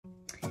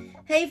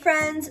Hey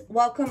friends,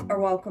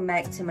 welcome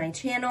back to my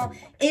channel.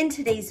 In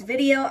today's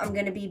video, I'm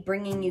going to be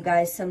bringing you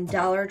guys some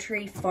Dollar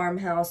Tree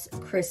Farmhouse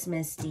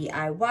Christmas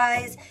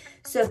DIYs.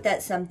 So if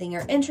that's something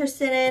you're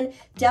interested in,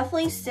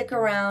 definitely stick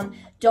around.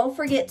 Don't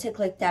forget to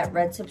click that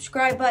red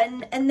subscribe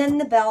button and then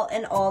the bell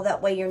and all.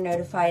 That way you're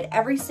notified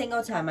every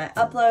single time I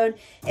upload.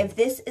 If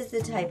this is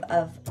the type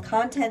of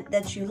content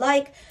that you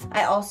like,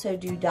 I also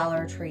do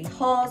Dollar Tree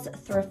hauls,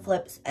 thrift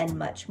flips, and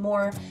much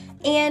more.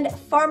 And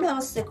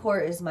farmhouse decor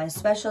is my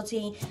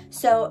specialty.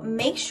 So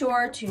make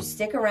sure to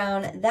stick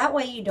around. That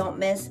way you don't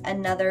miss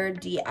another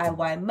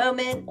DIY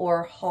moment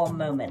or haul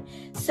moment.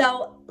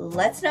 So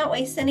let's not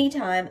waste any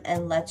time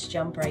and let's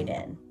jump right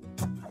in.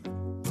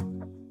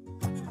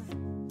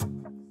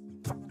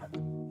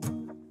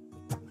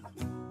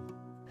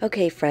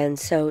 Okay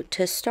friends, so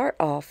to start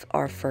off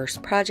our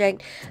first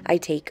project, I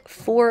take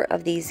 4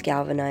 of these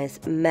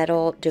galvanized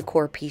metal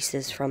decor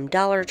pieces from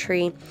Dollar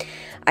Tree.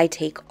 I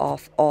take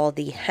off all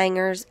the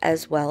hangers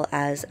as well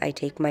as I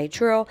take my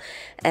drill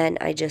and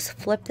I just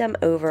flip them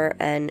over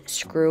and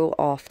screw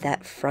off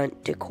that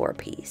front decor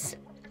piece.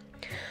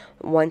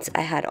 Once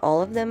I had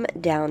all of them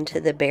down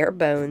to the bare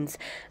bones,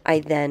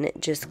 I then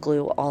just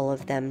glue all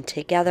of them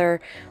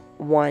together,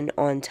 one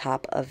on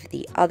top of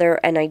the other,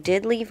 and I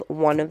did leave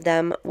one of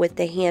them with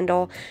the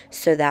handle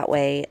so that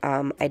way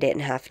I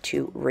didn't have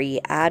to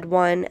re-add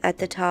one at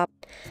the top.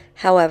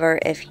 However,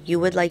 if you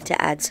would like to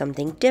add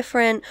something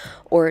different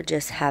or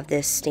just have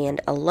this stand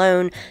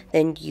alone,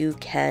 then you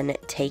can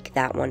take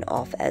that one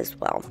off as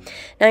well.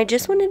 Now I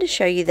just wanted to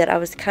show you that I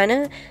was kind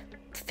of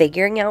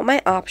figuring out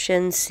my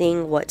options,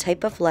 seeing what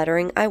type of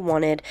lettering I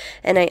wanted,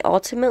 and I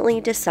ultimately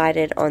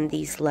decided on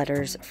these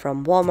letters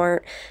from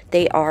Walmart.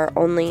 They are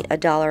only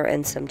 $1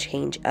 and some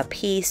change a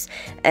piece,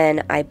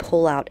 and I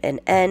pull out an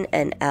N,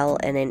 an L,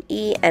 and an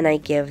E, and I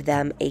give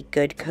them a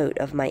good coat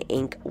of my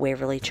ink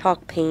Waverly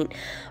chalk paint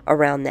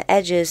around the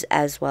edges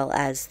as well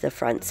as the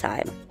front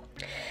side.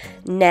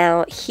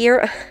 Now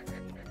here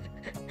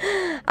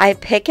I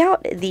pick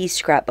out the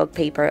scrapbook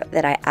paper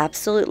that I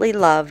absolutely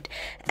loved,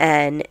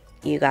 and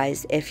you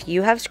guys, if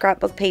you have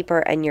scrapbook paper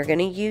and you're going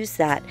to use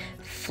that,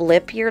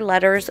 flip your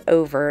letters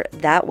over.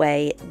 That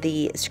way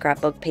the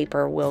scrapbook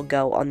paper will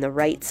go on the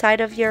right side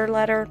of your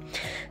letter.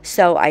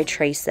 So I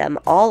trace them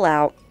all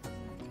out.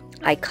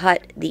 I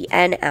cut the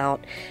N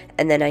out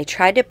and then I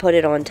tried to put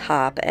it on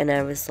top and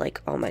I was like,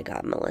 oh my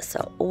god,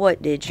 Melissa,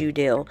 what did you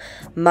do?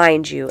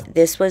 Mind you,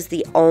 this was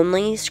the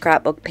only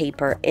scrapbook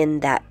paper in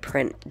that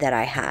print that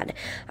I had.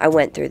 I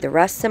went through the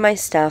rest of my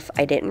stuff.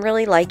 I didn't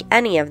really like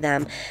any of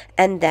them,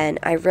 and then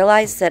I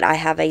realized that I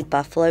have a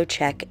Buffalo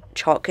Check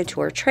Chalk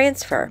Couture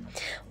transfer.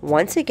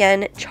 Once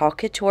again, Chalk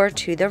Couture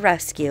to the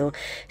rescue.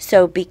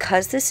 So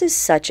because this is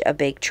such a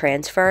big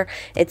transfer,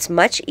 it's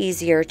much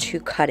easier to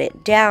cut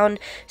it down.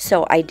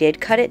 So I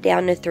did cut it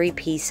down to 3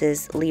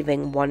 pieces, leaving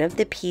one of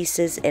the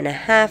pieces in a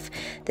half,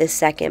 the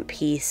second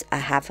piece a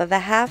half of a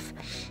half.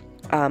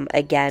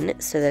 Again,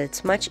 so that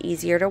it's much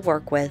easier to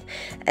work with.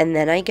 And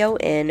then I go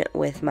in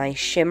with my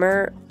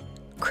shimmer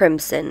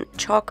crimson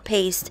chalk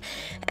paste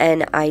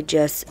and I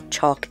just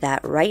chalk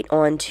that right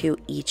onto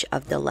each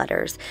of the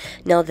letters.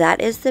 Now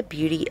that is the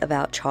beauty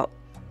about Chalk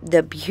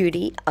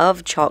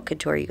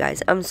Couture, you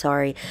guys. I'm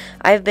sorry,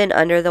 I've been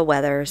under the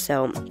weather,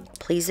 so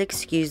please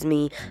excuse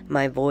me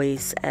my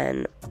voice,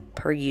 and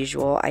per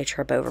usual I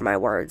trip over my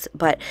words,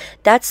 but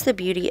that's the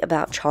beauty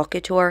about Chalk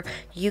Couture.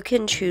 You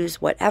can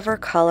choose whatever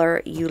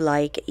color you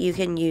like. You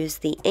can use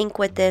the ink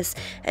with this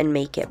and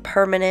make it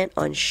permanent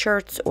on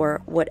shirts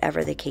or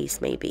whatever the case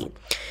may be.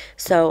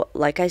 So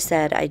like I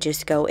said, I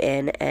just go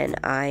in and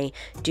I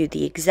do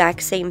the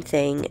exact same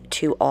thing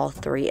to all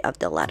 3 of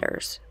the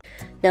letters.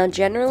 Now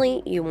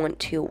generally you want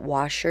to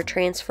wash your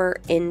transfer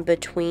in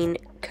between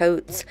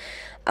coats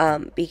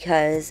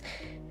because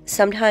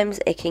sometimes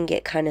it can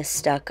get kind of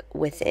stuck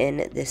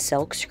within the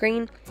silk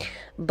screen,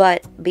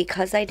 but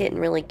because I didn't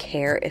really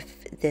care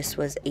if this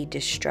was a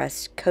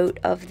distressed coat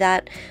of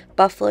that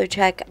Buffalo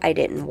Check, I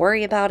didn't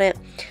worry about it.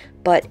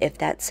 But if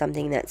that's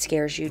something that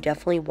scares you,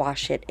 definitely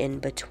wash it in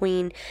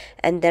between.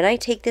 And then I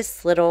take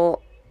this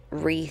little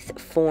wreath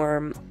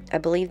form. I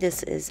believe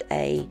this is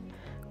a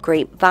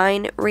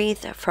grapevine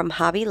wreath from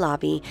Hobby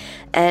Lobby,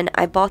 and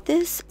I bought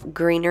this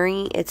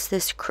greenery. It's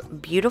this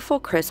beautiful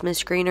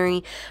Christmas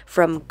greenery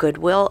from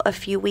Goodwill a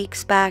few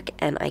weeks back,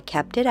 and I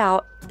kept it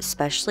out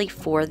especially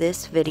for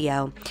this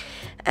video,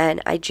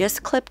 and I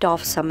just clipped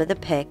off some of the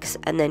picks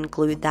and then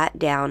glued that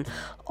down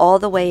all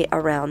the way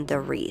around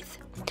the wreath.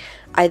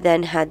 I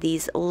then had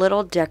these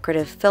little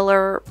decorative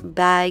filler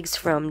bags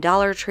from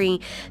Dollar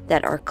Tree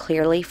that are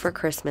clearly for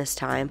Christmas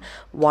time.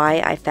 Why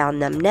I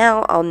found them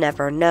now, I'll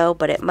never know,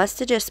 but it must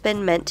have just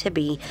been meant to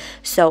be.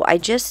 So I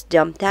just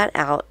dump that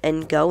out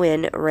and go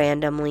in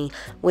randomly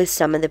with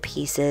some of the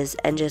pieces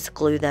and just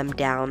glue them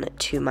down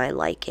to my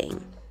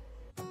liking.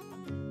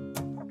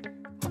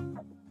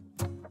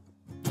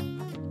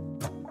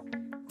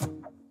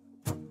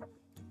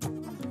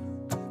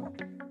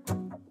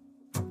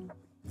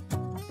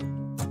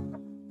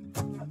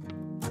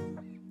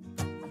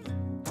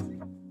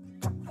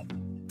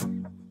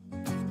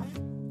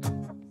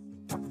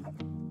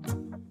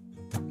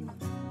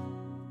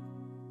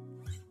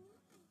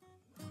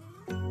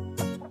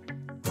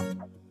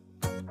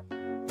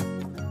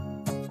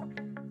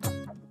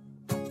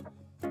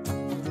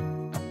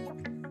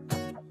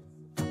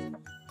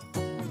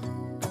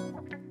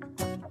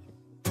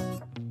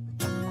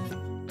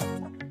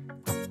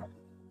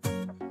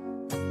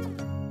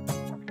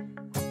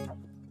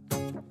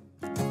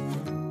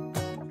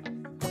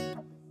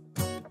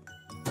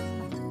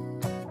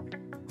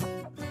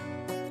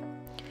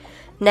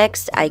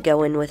 Next, I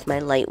go in with my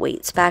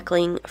lightweight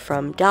spackling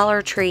from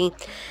Dollar Tree,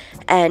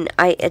 and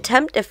I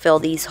attempt to fill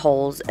these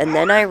holes, and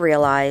then I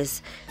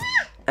realize,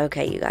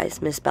 okay, you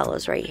guys, Miss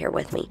Bella's right here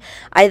with me.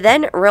 I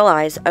then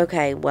realize,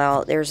 okay,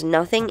 well, there's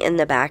nothing in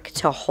the back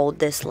to hold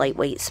this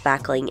lightweight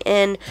spackling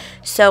in,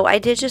 so I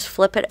did just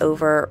flip it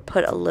over,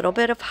 put a little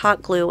bit of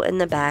hot glue in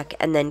the back,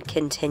 and then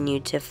continue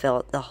to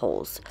fill the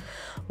holes.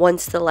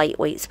 Once the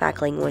lightweight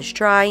spackling was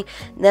dry,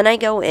 then I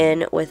go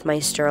in with my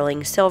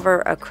sterling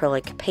silver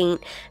acrylic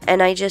paint,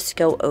 and I just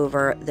go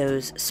over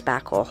those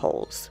spackle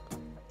holes.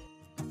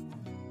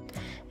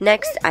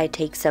 Next, I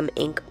take some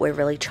ink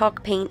Waverly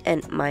chalk paint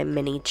and my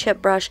mini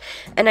chip brush,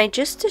 and I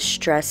just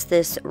distress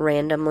this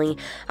randomly.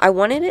 I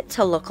wanted it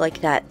to look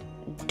like that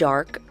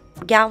dark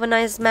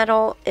galvanized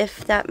metal,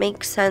 if that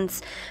makes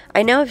sense.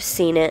 I know I've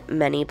seen it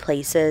many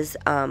places,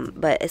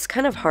 but it's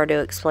kind of hard to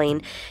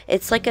explain.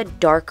 It's like a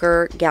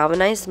darker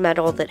galvanized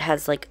metal that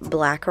has like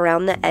black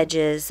around the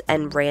edges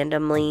and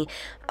randomly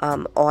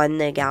on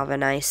the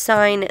galvanized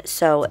sign.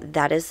 So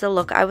that is the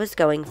look I was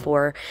going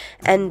for.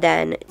 And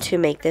then to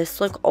make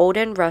this look old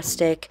and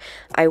rustic,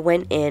 I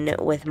went in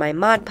with my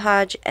Mod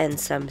Podge and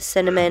some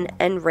cinnamon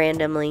and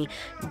randomly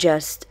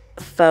just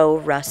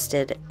faux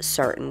rusted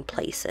certain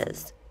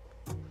places.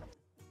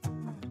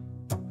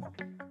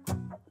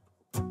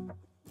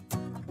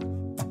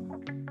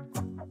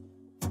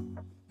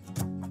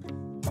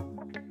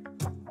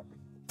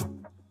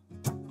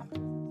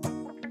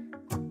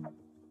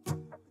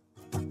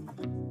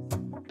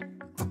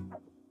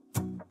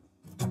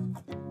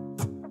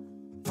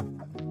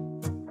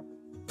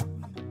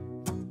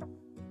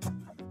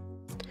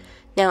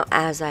 Now,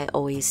 as I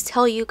always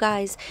tell you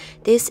guys,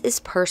 this is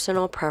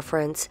personal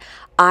preference.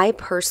 I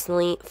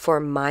personally, for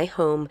my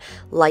home,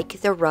 like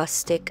the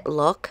rustic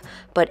look,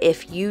 but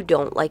if you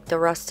don't like the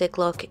rustic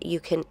look, you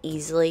can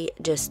easily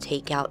just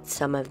take out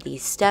some of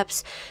these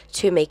steps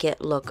to make it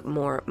look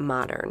more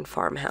modern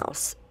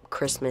farmhouse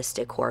Christmas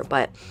decor.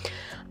 But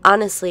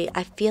honestly,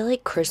 I feel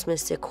like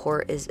Christmas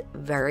decor is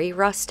very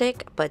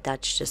rustic, but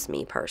that's just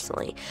me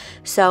personally.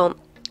 So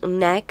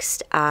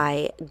next,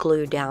 I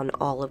glue down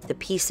all of the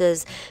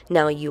pieces.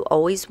 Now, you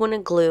always want to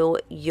glue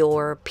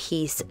your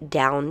piece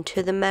down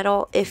to the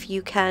metal if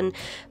you can,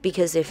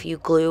 because if you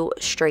glue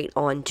straight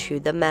onto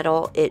the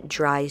metal, it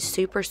dries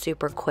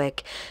super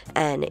quick,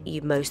 and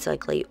you most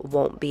likely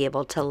won't be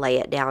able to lay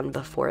it down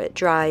before it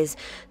dries.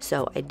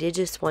 So I did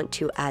just want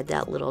to add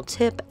that little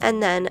tip.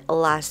 And then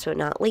last but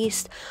not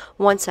least,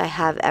 once I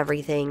have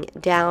everything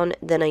down,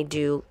 then I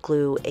do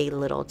glue a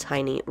little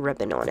tiny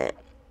ribbon on it.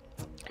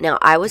 Now,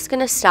 I was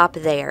going to stop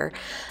there,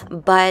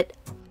 but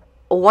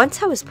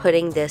once I was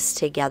putting this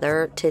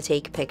together to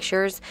take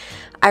pictures,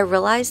 I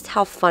realized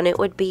how fun it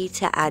would be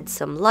to add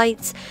some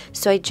lights.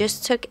 So I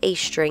just took a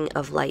string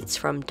of lights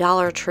from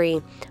Dollar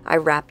Tree. I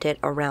wrapped it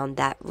around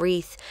that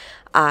wreath.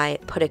 I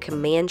put a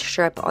command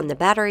strip on the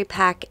battery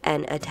pack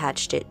and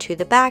attached it to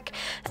the back.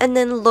 And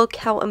then look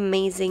how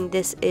amazing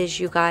this is,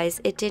 you guys.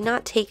 It did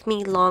not take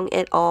me long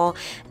at all.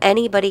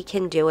 Anybody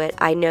can do it.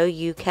 I know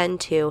you can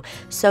too.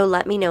 So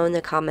let me know in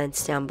the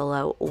comments down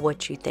below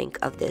what you think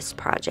of this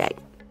project.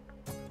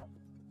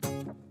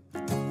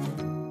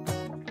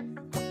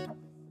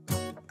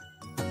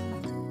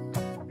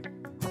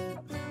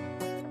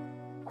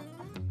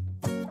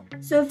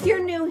 So if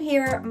you're new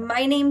here,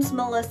 my name's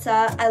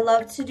Melissa. I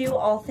love to do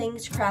all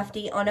things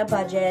crafty on a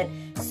budget.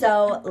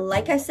 So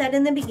like I said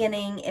in the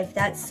beginning, if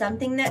that's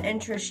something that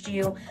interests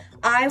you,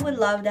 I would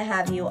love to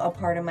have you a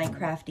part of my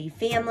crafty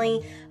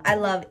family. I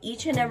love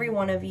each and every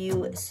one of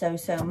you so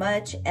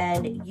much,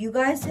 and you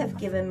guys have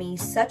given me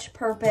such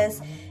purpose,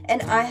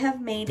 and I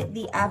have made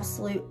the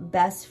absolute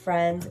best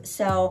friends.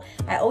 So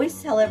I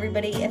always tell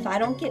everybody, if I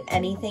don't get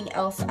anything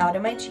else out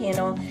of my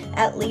channel,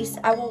 at least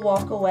I will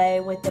walk away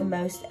with the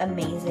most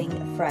amazing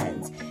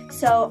friends.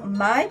 So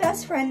my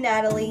best friend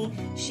Natalie,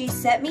 she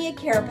sent me a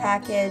care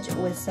package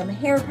with some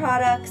hair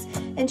products,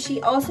 and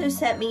she also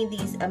sent me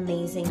these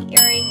amazing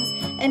earrings.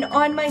 And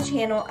on my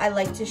channel, I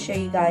like to show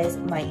you guys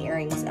my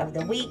earrings of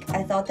the week.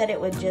 I thought that it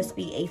would just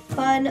be a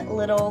fun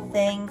little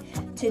thing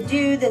to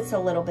do that's a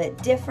little bit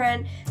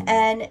different.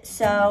 And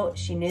so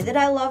she knew that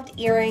I loved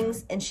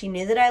earrings, and she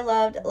knew that I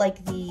loved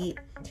like the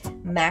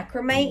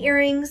macrame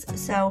earrings,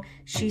 so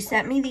she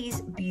sent me these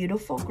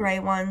beautiful gray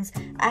ones.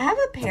 I have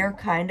a pair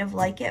kind of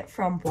like it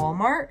from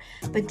Walmart,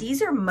 but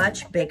these are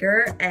much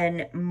bigger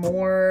and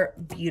more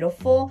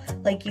beautiful.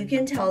 Like, you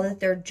can tell that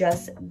they're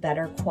just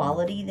better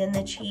quality than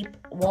the cheap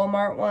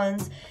Walmart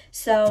ones.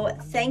 So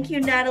thank you,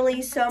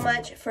 Natalie, so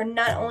much for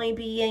not only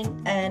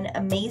being an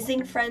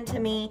amazing friend to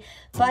me,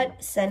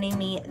 but sending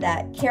me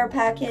that care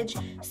package.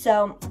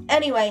 So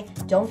anyway,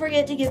 don't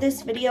forget to give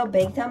this video a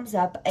big thumbs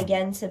up.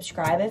 Again,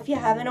 subscribe if you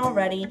haven't already.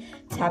 already,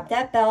 tap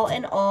that bell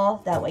and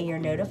all. That way you're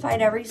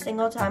notified every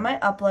single time I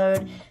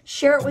upload.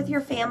 Share it with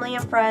your family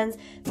and friends,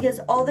 because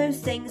all those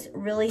things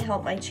really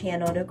help my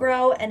channel to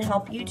grow and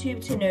help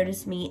YouTube to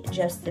notice me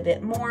just a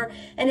bit more.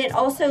 And it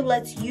also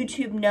lets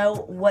YouTube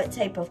know what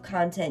type of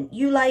content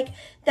you like.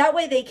 That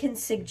way they can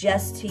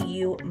suggest to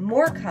you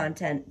more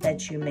content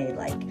that you may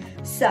like.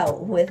 So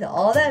with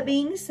all that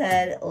being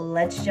said,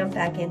 let's jump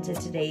back into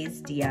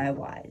today's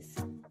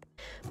DIYs.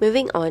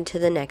 Moving on to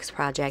the next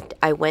project,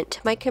 I went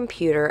to my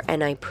computer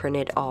and I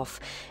printed off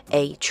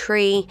a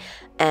tree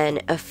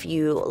and a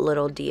few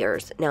little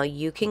deers. Now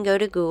you can go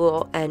to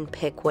Google and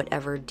pick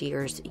whatever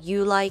deers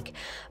you like,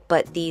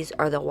 but these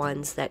are the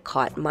ones that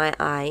caught my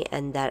eye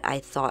and that I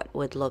thought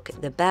would look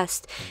the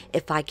best.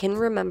 If I can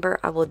remember,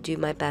 I will do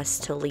my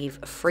best to leave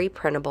free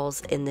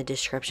printables in the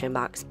description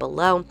box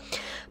below.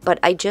 But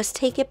I just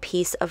take a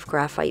piece of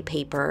graphite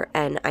paper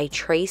and I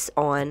trace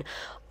on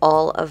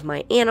all of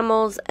my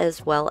animals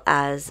as well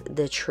as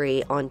the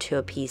tree onto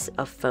a piece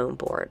of foam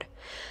board.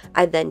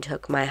 I then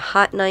took my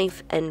hot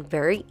knife and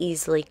very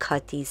easily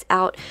cut these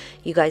out.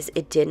 You guys,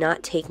 it did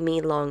not take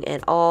me long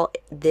at all.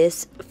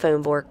 This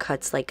foam board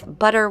cuts like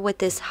butter with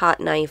this hot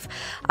knife.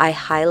 I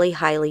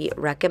highly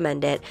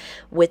recommend it.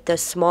 With the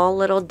small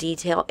little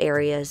detail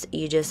areas,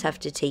 you just have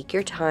to take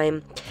your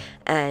time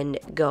and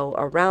go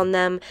around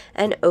them,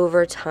 and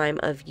over time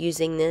of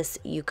using this,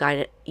 you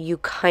kind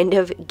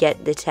of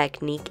get the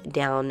technique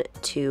down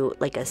to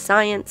like a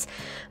science.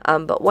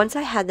 But once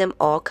I had them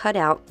all cut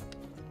out,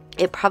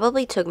 it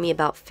probably took me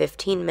about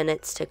 15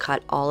 minutes to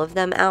cut all of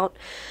them out.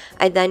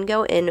 I then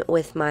go in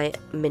with my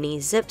mini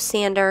zip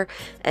sander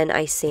and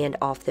I sand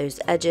off those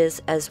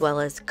edges, as well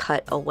as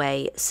cut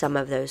away some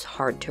of those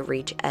hard to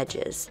reach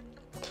edges.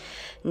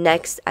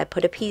 Next, I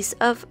put a piece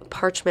of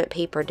parchment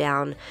paper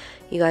down.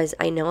 You guys,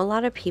 I know a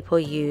lot of people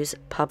use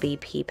puppy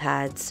pee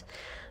pads,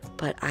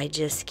 but I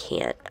just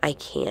can't. I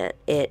can't.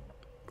 It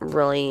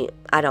really,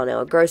 I don't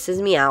know, it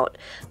grosses me out.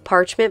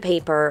 Parchment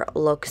paper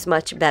looks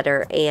much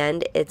better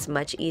and it's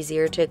much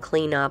easier to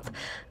clean up,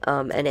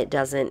 and it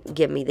doesn't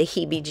give me the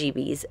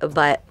heebie-jeebies.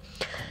 But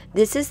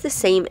this is the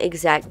same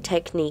exact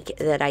technique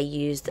that I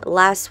used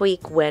last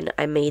week when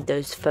I made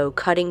those faux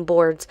cutting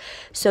boards.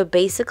 So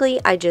basically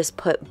I just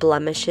put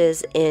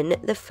blemishes in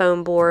the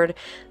foam board,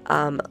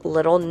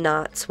 little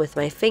knots with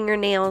my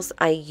fingernails.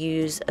 I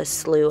use a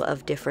slew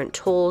of different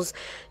tools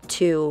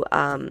to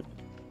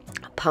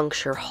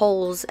puncture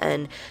holes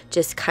and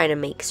just kind of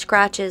make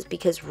scratches,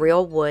 because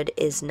real wood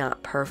is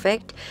not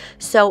perfect.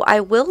 So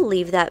I will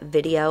leave that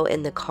video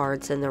in the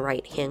cards in the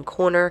right hand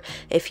corner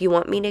if you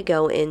want me to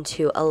go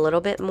into a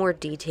little bit more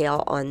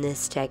detail on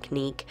this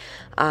technique.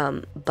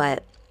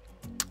 But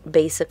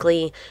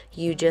basically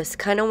you just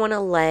kind of want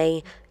to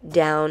lay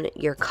down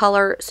your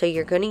color. So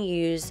you're going to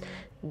use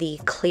the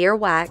clear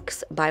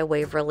wax by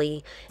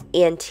Waverly,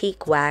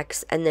 antique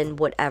wax, and then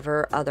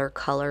whatever other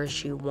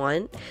colors you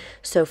want.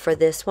 So for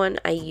this one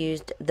I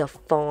used the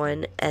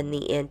fawn and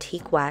the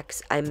antique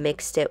wax. I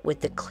mixed it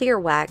with the clear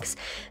wax,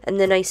 and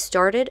then I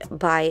started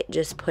by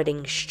just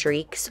putting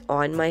streaks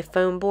on my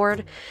foam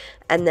board,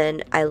 and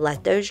then I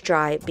let those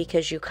dry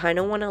because you kind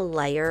of want to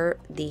layer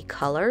the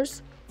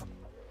colors.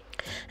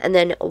 And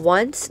then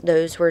once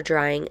those were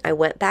drying, I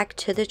went back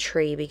to the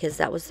tree because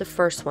that was the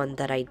first one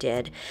that I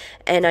did.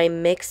 And I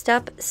mixed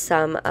up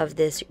some of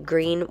this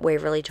green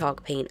Waverly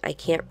chalk paint.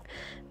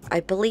 I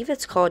believe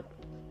it's called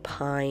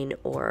pine,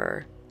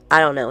 or I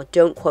don't know.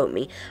 Don't quote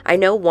me. I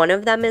know one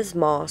of them is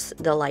moss,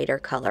 the lighter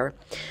color.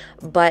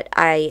 But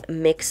I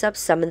mix up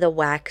some of the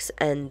wax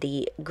and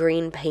the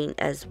green paint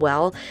as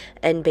well.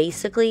 And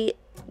basically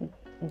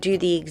do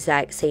the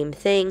exact same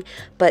thing,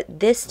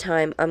 but this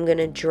time I'm going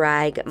to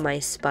drag my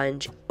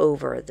sponge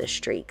over the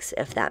streaks,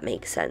 if that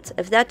makes sense.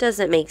 If that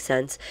doesn't make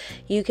sense,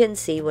 you can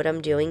see what I'm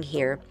doing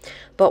here.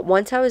 But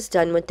once I was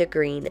done with the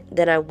green,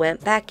 then I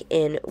went back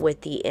in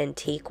with the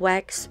antique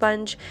wax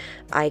sponge.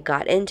 I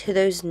got into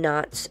those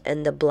knots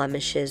and the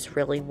blemishes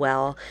really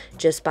well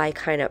just by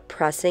kind of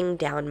pressing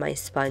down my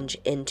sponge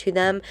into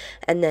them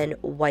and then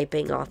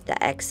wiping off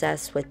the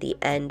excess with the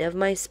end of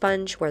my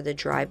sponge where the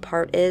dry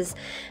part is.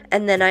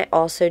 And then I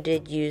also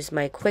did use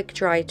my quick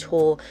dry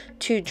tool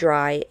to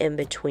dry in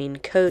between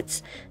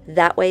coats.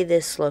 That way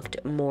this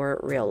looked more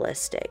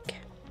realistic.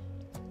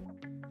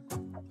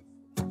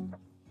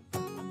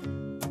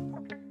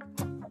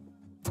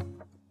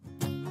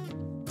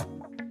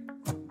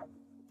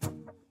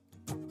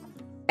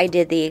 I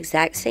did the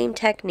exact same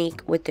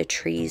technique with the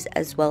trees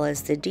as well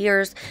as the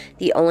deers.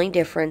 The only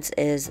difference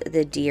is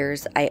the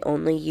deers, I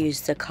only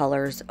used the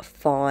colors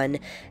fawn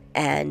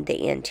and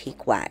the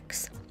antique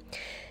wax.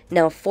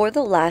 Now for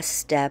the last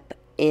step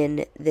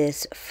in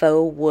this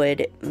faux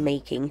wood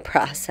making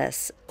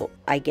process,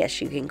 I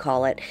guess you can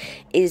call it,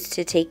 is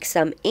to take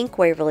some ink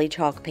Waverly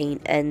chalk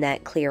paint and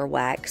that clear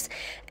wax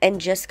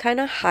and just kind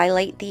of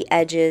highlight the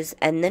edges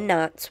and the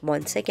knots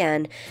once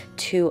again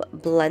to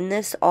blend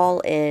this all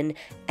in.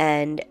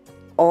 And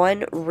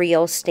on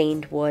real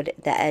stained wood,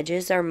 the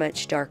edges are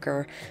much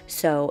darker,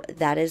 so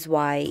that is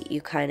why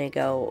you kind of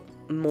go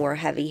more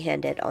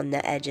heavy-handed on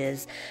the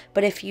edges.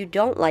 But if you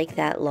don't like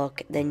that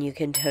look, then you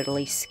can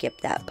totally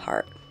skip that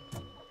part.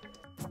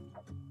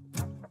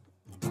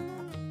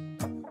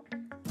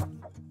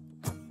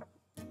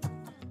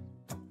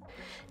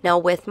 Now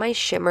with my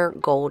shimmer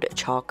gold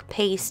chalk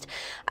paste,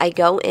 I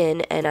go in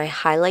and I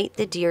highlight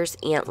the deer's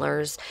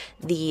antlers,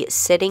 the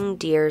sitting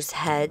deer's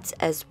heads,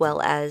 as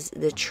well as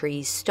the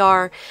tree's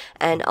star.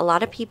 And a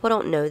lot of people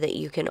don't know that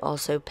you can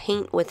also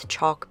paint with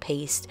chalk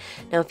paste.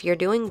 Now if you're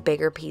doing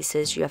bigger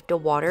pieces, you have to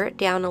water it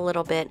down a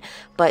little bit,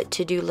 but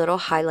to do little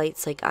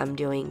highlights like I'm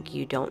doing,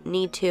 you don't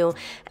need to.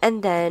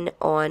 And then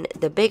on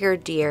the bigger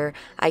deer,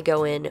 I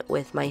go in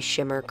with my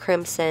shimmer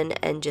crimson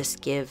and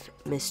just give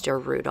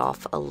Mr.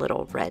 Rudolph a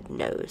little red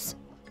nose.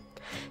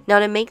 Now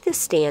to make the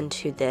stand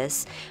to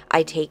this,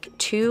 I take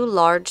 2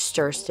 large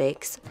stir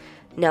sticks.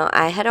 Now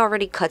I had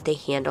already cut the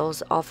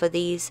handles off of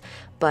these,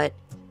 but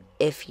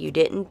if you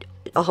didn't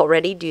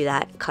already do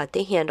that, cut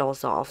the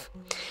handles off.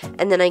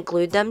 And then I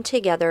glued them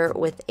together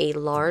with a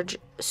large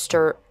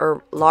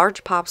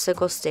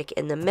popsicle stick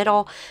in the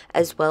middle,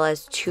 as well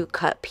as 2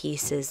 cut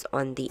pieces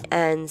on the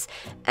ends,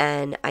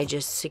 and I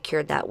just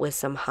secured that with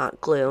some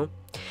hot glue.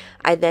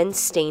 I then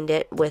stained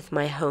it with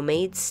my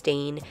homemade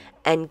stain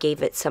and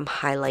gave it some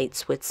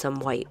highlights with some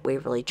white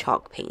Waverly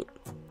chalk paint.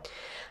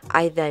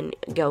 I then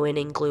go in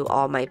and glue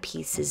all my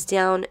pieces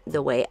down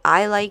the way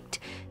I liked.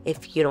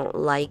 If you don't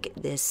like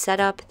this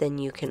setup, then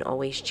you can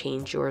always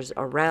change yours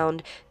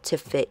around to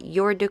fit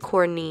your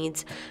decor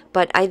needs.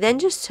 But I then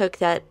just took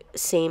that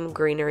same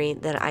greenery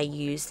that I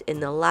used in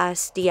the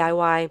last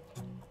DIY.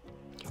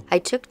 I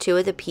took 2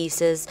 of the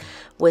pieces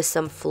with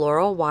some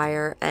floral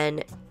wire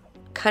and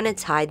kind of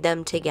tied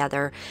them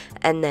together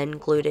and then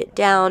glued it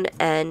down,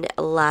 and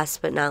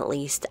last but not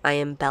least, I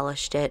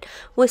embellished it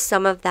with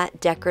some of that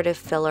decorative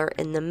filler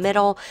in the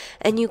middle.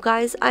 And you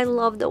guys, I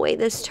love the way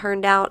this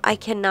turned out. I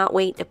cannot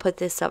wait to put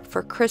this up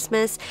for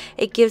Christmas.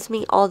 It gives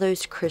me all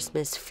those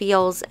Christmas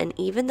feels, and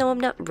even though I'm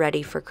not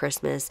ready for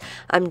Christmas,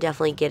 I'm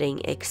definitely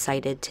getting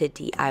excited to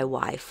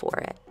DIY for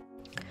it.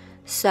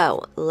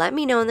 So let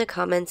me know in the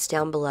comments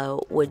down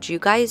below, would you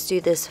guys do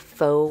this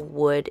faux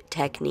wood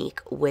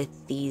technique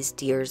with these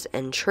deers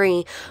and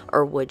tree,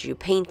 or would you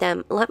paint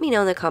them? Let me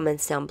know in the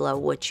comments down below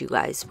what you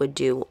guys would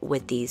do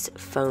with these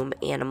foam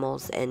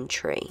animals and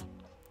tree.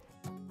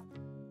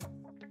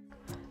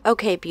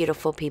 Okay,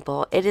 beautiful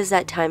people, it is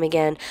that time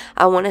again.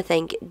 I want to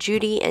thank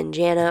Judy and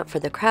Jana for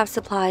the craft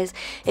supplies.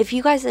 If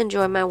you guys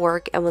enjoy my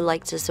work and would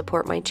like to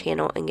support my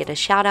channel and get a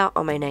shout out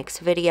on my next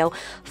video,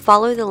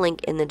 follow the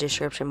link in the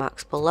description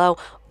box below,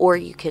 or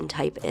you can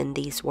type in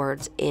these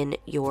words in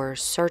your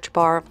search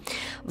bar.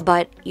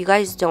 But you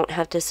guys don't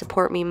have to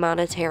support me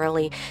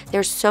monetarily.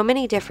 There's so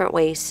many different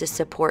ways to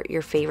support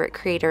your favorite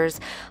creators,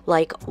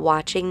 like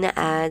watching the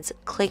ads,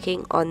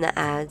 clicking on the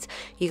ads.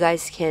 You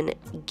guys can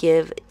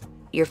give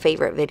your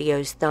favorite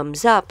videos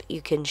thumbs up,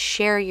 you can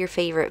share your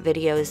favorite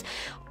videos.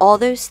 All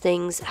those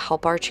things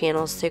help our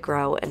channels to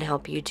grow and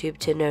help YouTube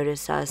to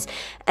notice us,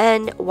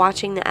 and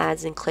watching the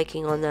ads and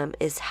clicking on them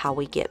is how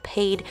we get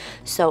paid.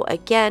 So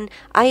again,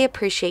 I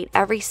appreciate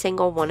every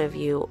single one of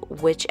you,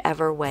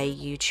 whichever way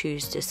you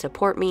choose to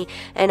support me,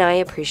 and I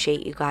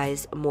appreciate you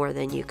guys more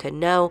than you could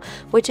know,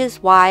 which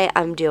is why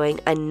I'm doing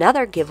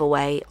another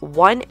giveaway,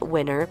 one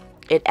winner.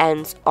 It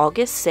ends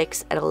August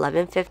 6th at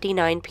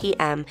 11:59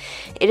 p.m.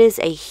 It is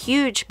a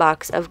huge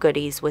box of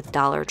goodies with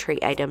Dollar Tree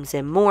items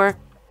and more.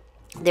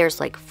 There's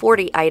like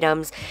 40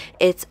 items.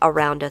 It's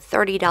around a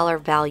 $30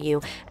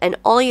 value, and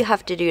all you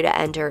have to do to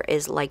enter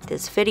is like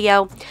this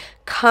video,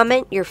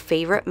 comment your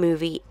favorite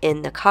movie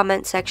in the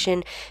comment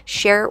section,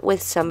 share it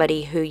with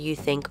somebody who you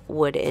think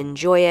would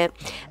enjoy it,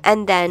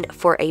 and then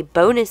for a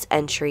bonus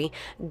entry,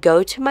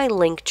 go to my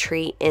link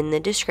tree in the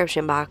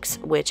description box,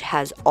 which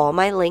has all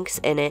my links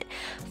in it.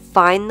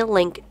 Find the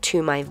link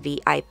to my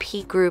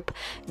VIP group,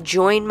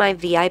 join my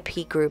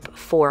VIP group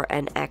for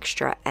an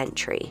extra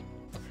entry.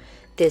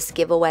 This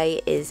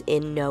giveaway is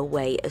in no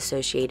way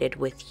associated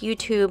with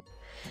YouTube,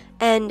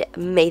 and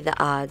may the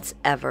odds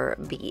ever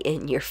be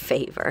in your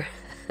favor.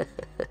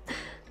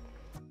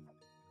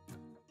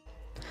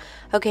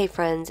 Okay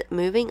friends,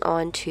 moving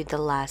on to the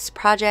last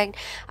project.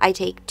 I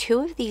take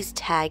 2 of these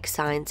tag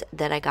signs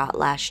that I got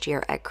last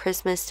year at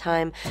Christmas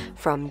time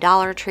from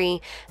Dollar Tree,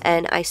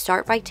 and I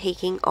start by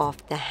taking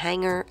off the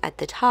hanger at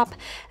the top,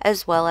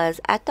 as well as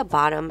at the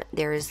bottom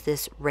there is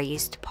this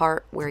raised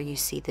part where you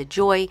see the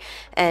joy,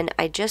 and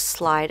I just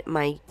slide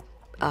my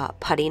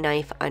putty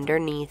knife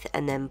underneath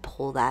and then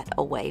pull that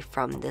away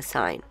from the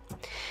sign.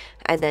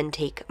 I then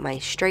take my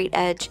straight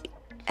edge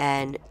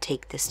and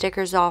take the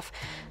stickers off.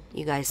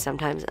 You guys,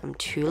 sometimes I'm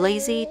too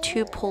lazy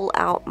to pull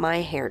out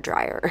my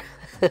hairdryer.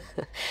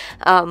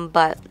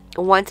 But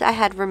once I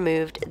had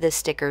removed the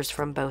stickers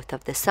from both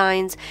of the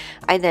signs,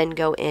 I then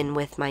go in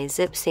with my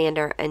zip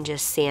sander and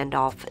just sand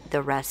off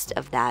the rest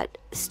of that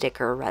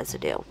sticker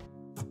residue.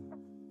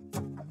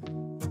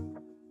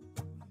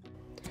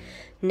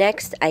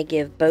 Next, I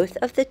give both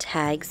of the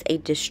tags a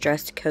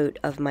distressed coat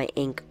of my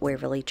ink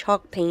Waverly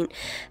chalk paint,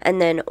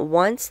 and then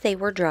once they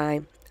were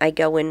dry, I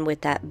go in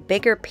with that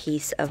bigger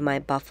piece of my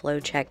buffalo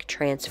check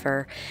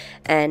transfer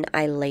and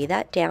I lay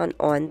that down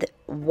on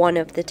one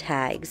of the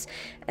tags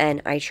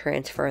and I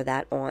transfer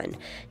that on.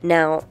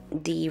 Now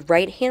the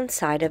right hand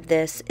side of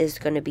this is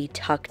going to be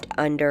tucked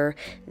under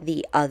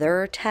the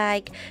other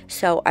tag,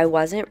 so I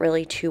wasn't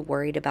really too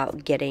worried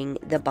about getting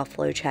the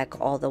buffalo check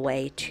all the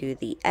way to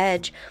the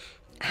edge.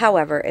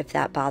 However, if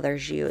that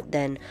bothers you,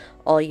 then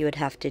all you would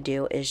have to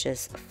do is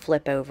just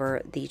flip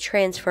over the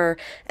transfer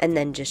and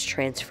then just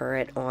transfer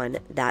it on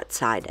that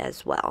side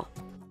as well.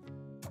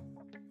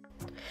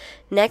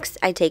 Next,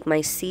 I take my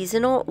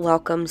seasonal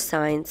welcome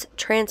signs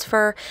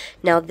transfer.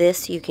 Now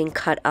this you can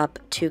cut up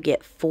to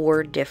get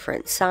 4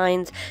 different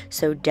signs,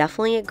 so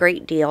definitely a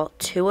great deal.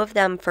 2 of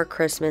them for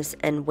Christmas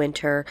and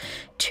winter,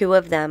 2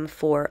 of them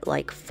for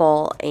like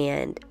fall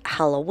and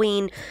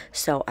Halloween.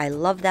 So I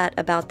love that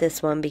about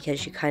this one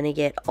because you kind of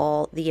get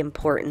all the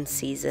important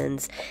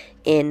seasons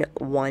in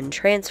one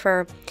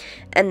transfer.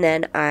 And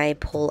then I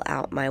pull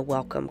out my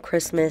welcome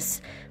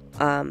Christmas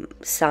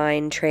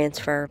sign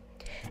transfer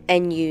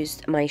and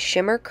used my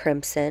shimmer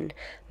crimson,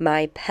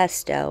 my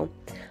pesto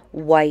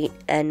white,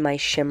 and my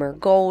shimmer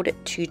gold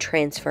to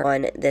transfer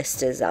on this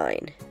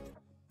design.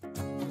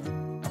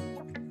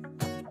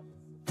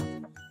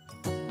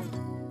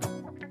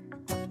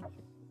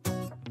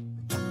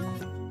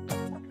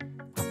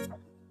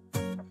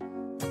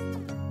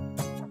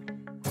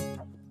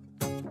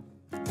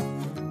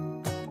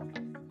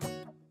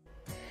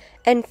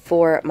 And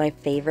for my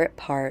favorite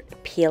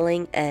part,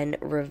 peeling and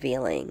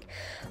revealing.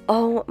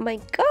 Oh my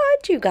god,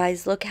 you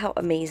guys, look how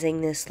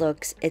amazing this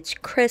looks. It's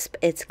crisp,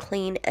 it's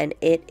clean, and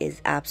it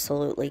is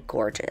absolutely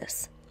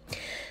gorgeous.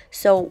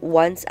 So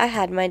once I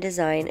had my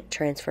design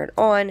transferred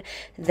on,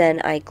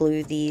 then I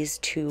glue these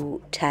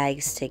 2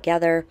 tags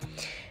together.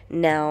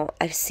 Now,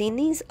 I've seen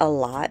these a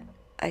lot.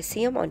 I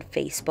see them on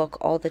Facebook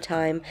all the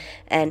time,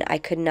 and I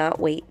could not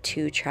wait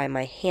to try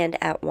my hand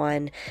at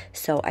one.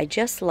 So I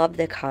just love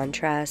the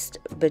contrast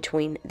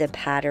between the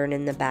pattern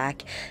in the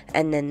back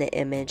and then the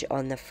image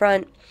on the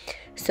front.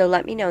 So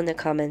let me know in the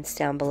comments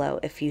down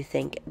below if you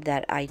think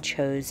that I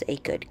chose a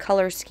good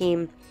color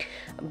scheme.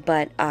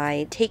 But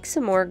I take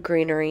some more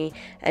greenery,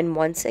 and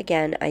once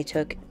again I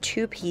took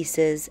 2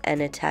 pieces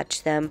and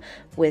attached them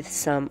with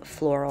some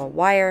floral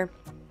wire.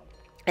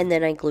 And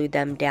then I glued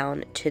them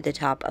down to the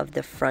top of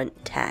the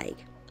front tag.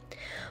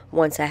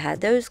 Once I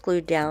had those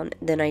glued down,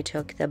 then I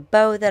took the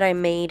bow that I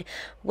made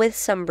with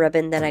some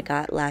ribbon that I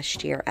got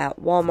last year at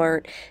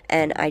Walmart,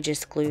 and I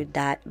just glued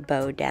that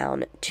bow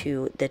down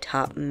to the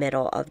top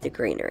middle of the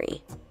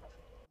greenery.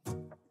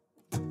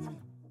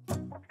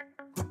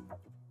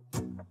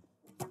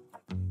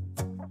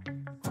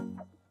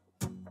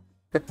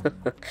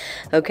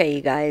 Okay,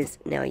 you guys,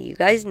 now you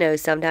guys know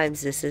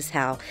sometimes this is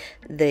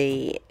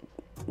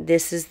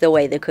the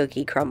way the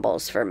cookie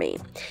crumbles for me.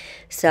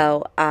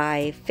 So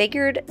I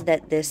figured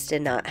that this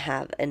did not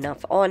have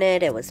enough on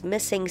it. It was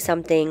missing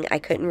something. I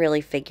couldn't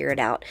really figure it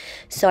out.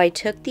 So I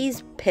took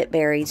these pit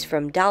berries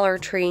from Dollar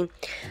Tree.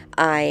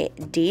 I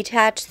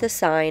detached the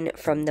sign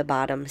from the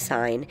bottom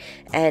sign,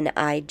 and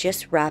I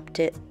just wrapped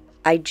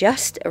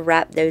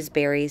those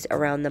berries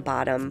around the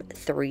bottom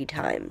 3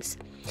 times.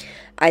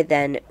 I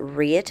then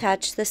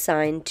reattached the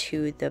sign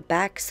to the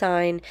back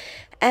sign,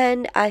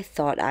 and I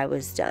thought I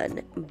was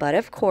done. But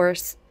of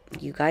course,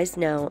 you guys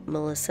know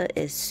Melissa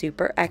is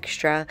super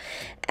extra,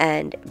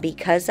 and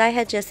because I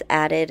had just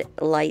added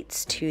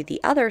lights to the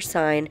other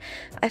sign,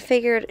 I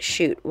figured,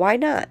 shoot, why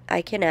not?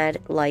 I can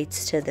add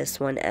lights to this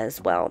one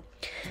as well.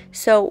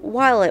 So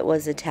while it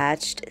was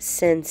attached,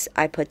 since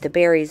I put the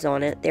berries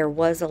on it, there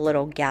was a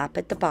little gap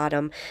at the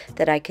bottom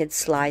that I could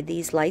slide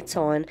these lights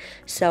on.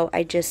 So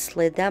I just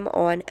slid them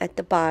on at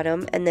the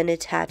bottom and then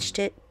attached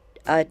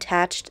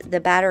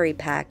the battery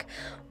pack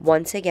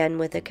once again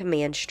with a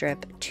command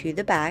strip to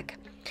the back.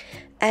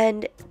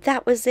 And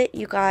that was it,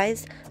 you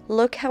guys.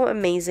 Look how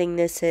amazing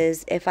this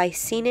is. If I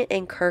seen it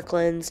in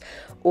Kirkland's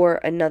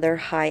or another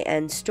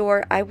high-end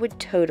store, I would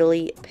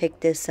totally pick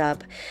this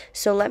up.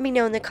 So let me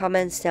know in the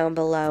comments down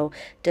below,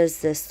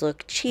 does this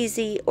look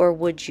cheesy, or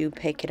would you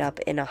pick it up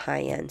in a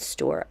high-end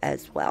store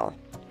as well?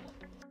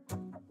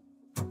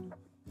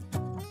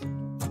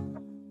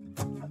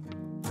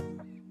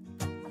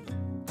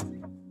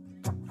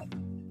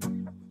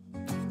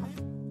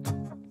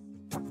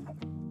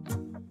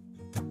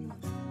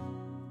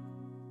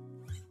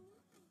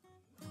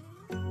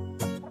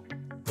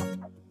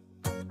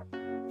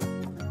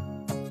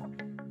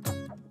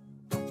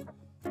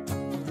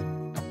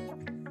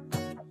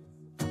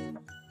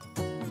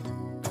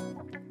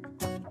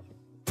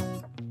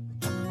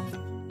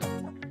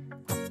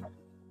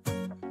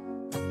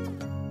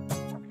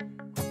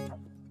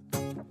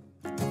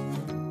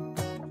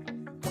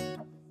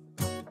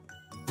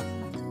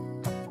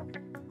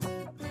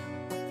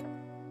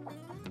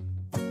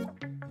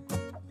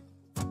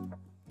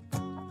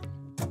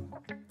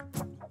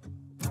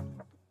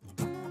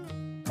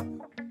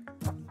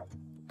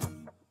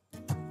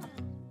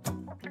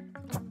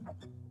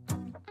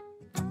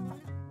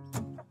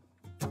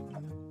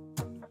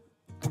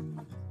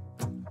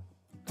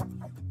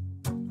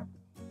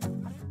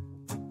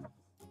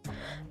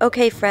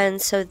 Okay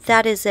friends, so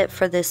that is it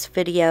for this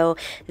video.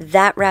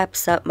 That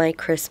wraps up my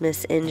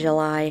Christmas in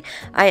July.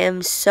 I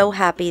am so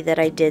happy that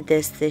I did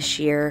this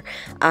year.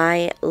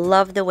 I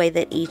love the way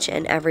that each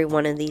and every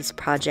one of these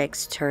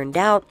projects turned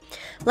out.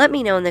 Let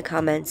me know in the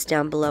comments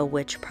down below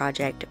which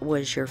project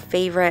was your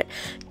favorite.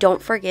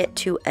 Don't forget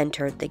to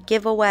enter the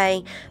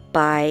giveaway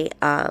by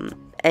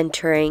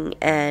entering,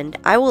 and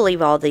I will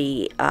leave all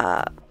the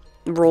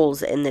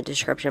rules in the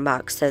description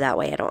box so that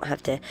way I don't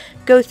have to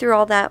go through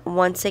all that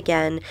once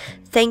again.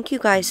 Thank you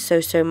guys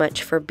so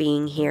much for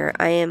being here.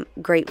 I am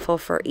grateful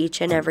for each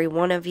and every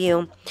one of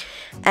you,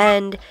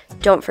 and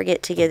don't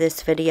forget to give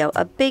this video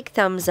a big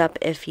thumbs up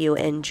if you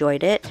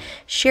enjoyed it.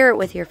 Share it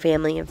with your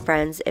family and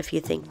friends if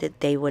you think that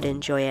they would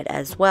enjoy it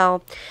as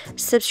well.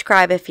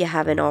 Subscribe if you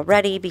haven't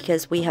already,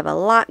 because we have a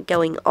lot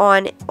going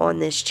on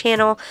this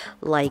channel,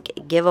 like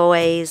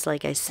giveaways,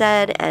 like I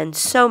said, and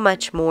so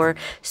much more.